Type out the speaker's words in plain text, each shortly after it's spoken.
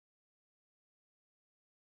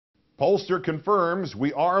Pollster confirms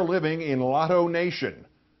we are living in Lotto Nation.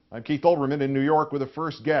 I'm Keith Olbermann in New York with a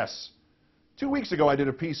first guess. 2 weeks ago, I did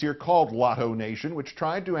a piece here called Lotto Nation, which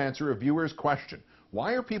tried to answer a viewer's question.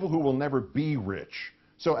 Why are people who will never be rich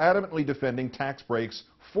so adamantly defending tax breaks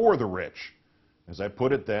for the rich? As I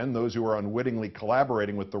put it then, those who are unwittingly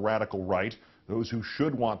collaborating with the radical right, those who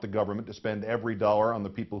should want the government to spend every dollar on the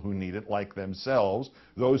people who need it, like themselves,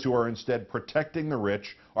 those who are instead protecting the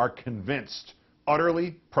rich, are convinced,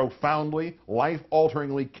 utterly, profoundly,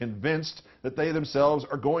 life-alteringly convinced that they themselves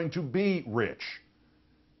are going to be rich.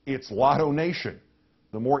 It's Lotto Nation.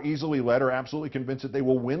 The more easily led are absolutely convinced that they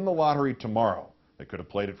will win the lottery tomorrow. They could have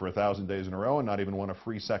played it for 1,000 days in a row and not even won a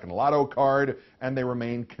free second lotto card, and they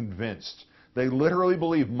remain convinced. They literally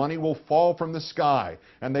believe money will fall from the sky,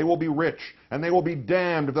 and they will be rich, and they will be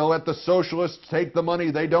damned if they'll let the socialists take the money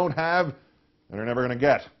they don't have and are never going to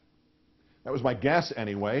get. That was my guess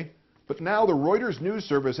anyway. But now the Reuters News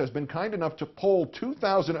Service has been kind enough to poll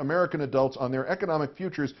 2,000 American adults on their economic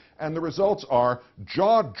futures, and the results are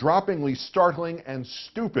jaw-droppingly startling and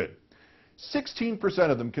stupid. 16%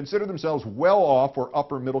 of them consider themselves well off or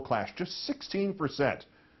upper middle class, just 16%.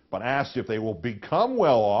 But asked if they will become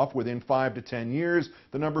well off within 5 to 10 years,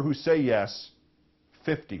 the number who say yes,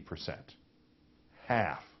 50%.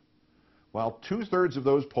 Half. While 2/3 of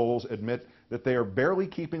those polls admit that they are barely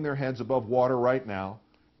keeping their heads above water right now,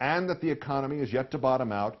 and that the economy is yet to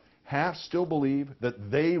bottom out, half still believe that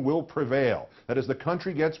they will prevail, that as the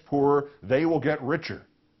country gets poorer, they will get richer.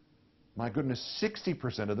 My goodness,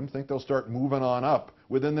 60% of them think they'll start moving on up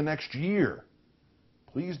within the next year.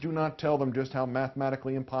 Please do not tell them just how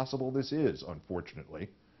mathematically impossible this is, unfortunately.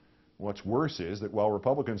 What's worse is that while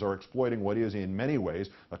Republicans are exploiting what is in many ways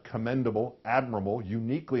a commendable, admirable,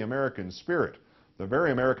 uniquely American spirit, the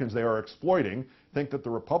very Americans they are exploiting think that the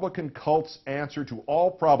Republican cult's answer to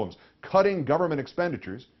all problems, cutting government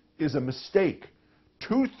expenditures, is a mistake.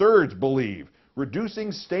 2/3 believe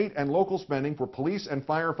reducing state and local spending for police and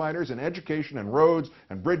firefighters and education and roads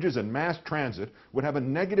and bridges and mass transit would have a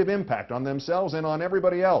negative impact on themselves and on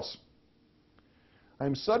everybody else.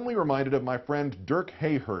 I'm suddenly reminded of my friend Dirk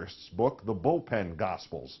Hayhurst's book, The Bullpen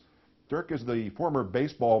Gospels. Dirk is the former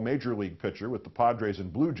baseball major league pitcher with the Padres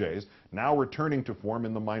and Blue Jays, now returning to form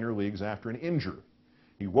in the minor leagues after an injury.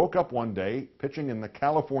 He woke up one day pitching in the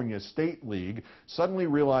California State League, suddenly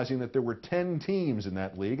realizing that there were 10 teams in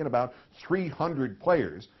that league and about 300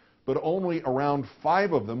 players, but only around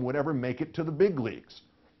 5 of them would ever make it to the big leagues.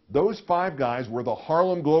 Those 5 guys were the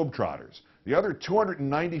Harlem Globetrotters. The other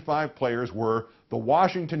 295 players were the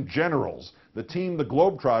Washington Generals, the team the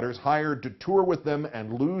Globetrotters hired to tour with them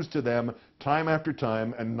and lose to them time after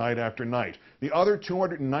time and night after night. The other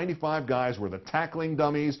 295 guys were the tackling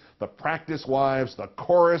dummies, the practice wives, the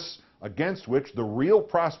chorus, against which the real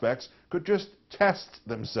prospects could just test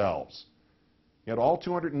themselves. Yet all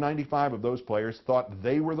 295 of those players thought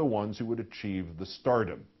they were the ones who would achieve the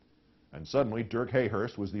stardom. And suddenly Dirk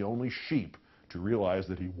Hayhurst was the only sheep to realize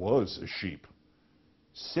that he was a sheep.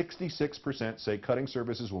 66% say cutting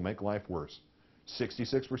services will make life worse.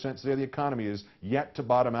 66% say the economy is yet to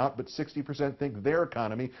bottom out, but 60% think their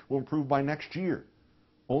economy will improve by next year.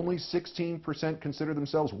 Only 16% consider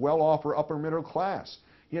themselves well off or upper middle class,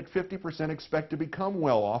 yet 50% expect to become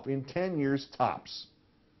well off in 10 years tops.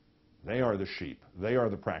 They are the sheep, they are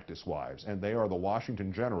the practice wives, and they are the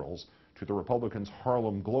Washington Generals to the Republicans'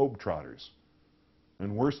 Harlem Globetrotters.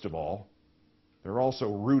 And worst of all, they're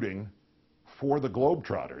also rooting for the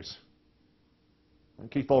Globetrotters. I'm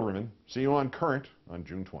Keith Olbermann. See you on Current on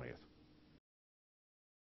June 20th.